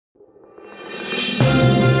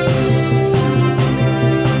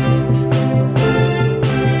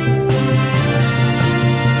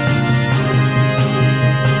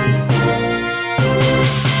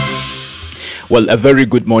Well, a very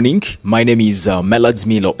good morning. My name is Melad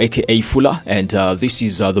Milo, aka Fula, and this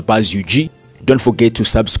is the Buzz UG. Don't forget to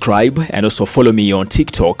subscribe and also follow me on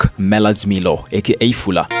TikTok, Melad Milo, aka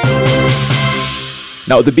Fula.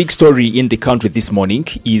 Now, the big story in the country this morning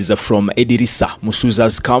is from Eddy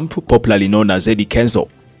Musuza's camp, popularly known as Eddy Kenzo.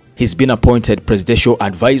 He's been appointed presidential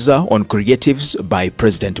advisor on creatives by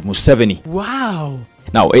President Museveni. Wow!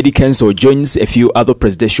 Now, Eddy Kenzo joins a few other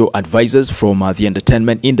presidential advisors from the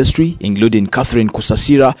entertainment industry, including Catherine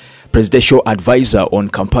Kusasira, presidential advisor on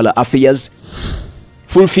Kampala affairs,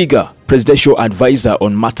 Full Figure, presidential advisor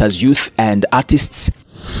on matters youth and artists,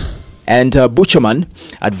 and Butcherman,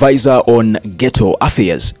 advisor on ghetto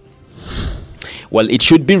affairs. Well, it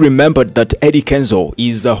should be remembered that Eddy Kenzo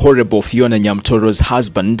is Honorable Fiona Nyamtoro's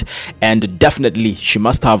husband, and definitely she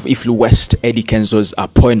must have influenced Eddy Kenzo's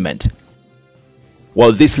appointment.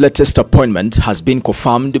 Well, this latest appointment has been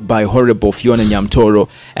confirmed by Honorable Fiona Nyamtoro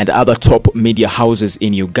and other top media houses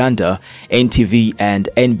in Uganda, NTV and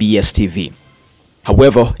NBS TV.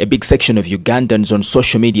 However, a big section of Ugandans on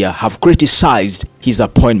social media have criticized his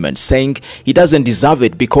appointment, saying he doesn't deserve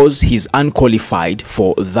it because he's unqualified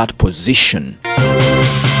for that position.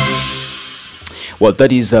 Well,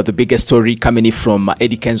 that is the biggest story coming in from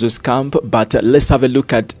Eddy Kenzo's camp, but let's have a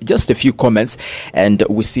look at just a few comments and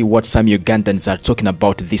we see what some Ugandans are talking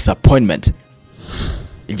about this appointment.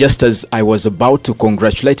 Just as I was about to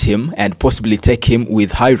congratulate him and possibly take him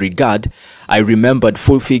with high regard, I remembered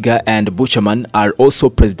Full Figure and Butcherman are also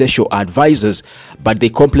presidential advisors, but they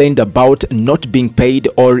complained about not being paid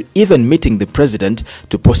or even meeting the president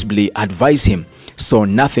to possibly advise him. So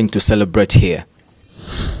nothing to celebrate here.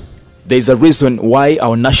 There's a reason why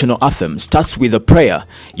our national anthem starts with a prayer.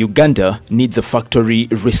 Uganda needs a factory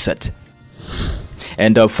reset.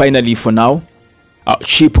 And finally, for now,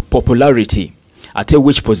 cheap popularity. At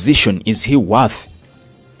which position is he worth?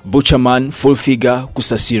 Butcherman, Full Figure,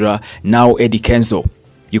 Kusasira, now Eddy Kenzo.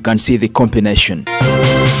 You can see the combination.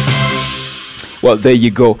 Well, there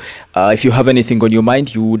you go. If you have anything on your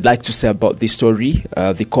mind you would like to say about this story,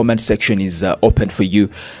 the comment section is open for you.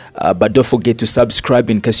 But don't forget to subscribe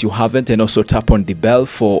in case you haven't, and also tap on the bell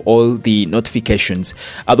for all the notifications.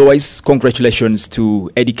 Otherwise, congratulations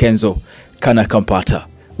to Eddy Kenzo, Kana Kampata.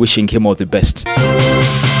 Wishing him all the best.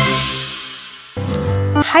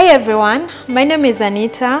 Hi everyone, my name is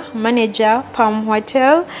Anita, manager Palm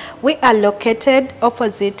Hotel. We are located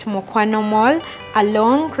opposite Mukwano Mall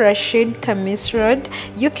along Rashid Kamis Road.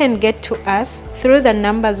 You can get to us through the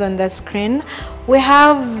numbers on the screen. We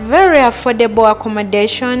have very affordable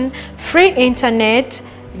accommodation, free internet,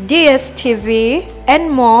 DSTV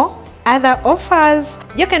and more other offers.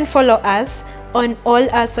 You can follow us on all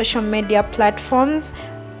our social media platforms.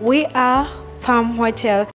 We are Palm Hotel.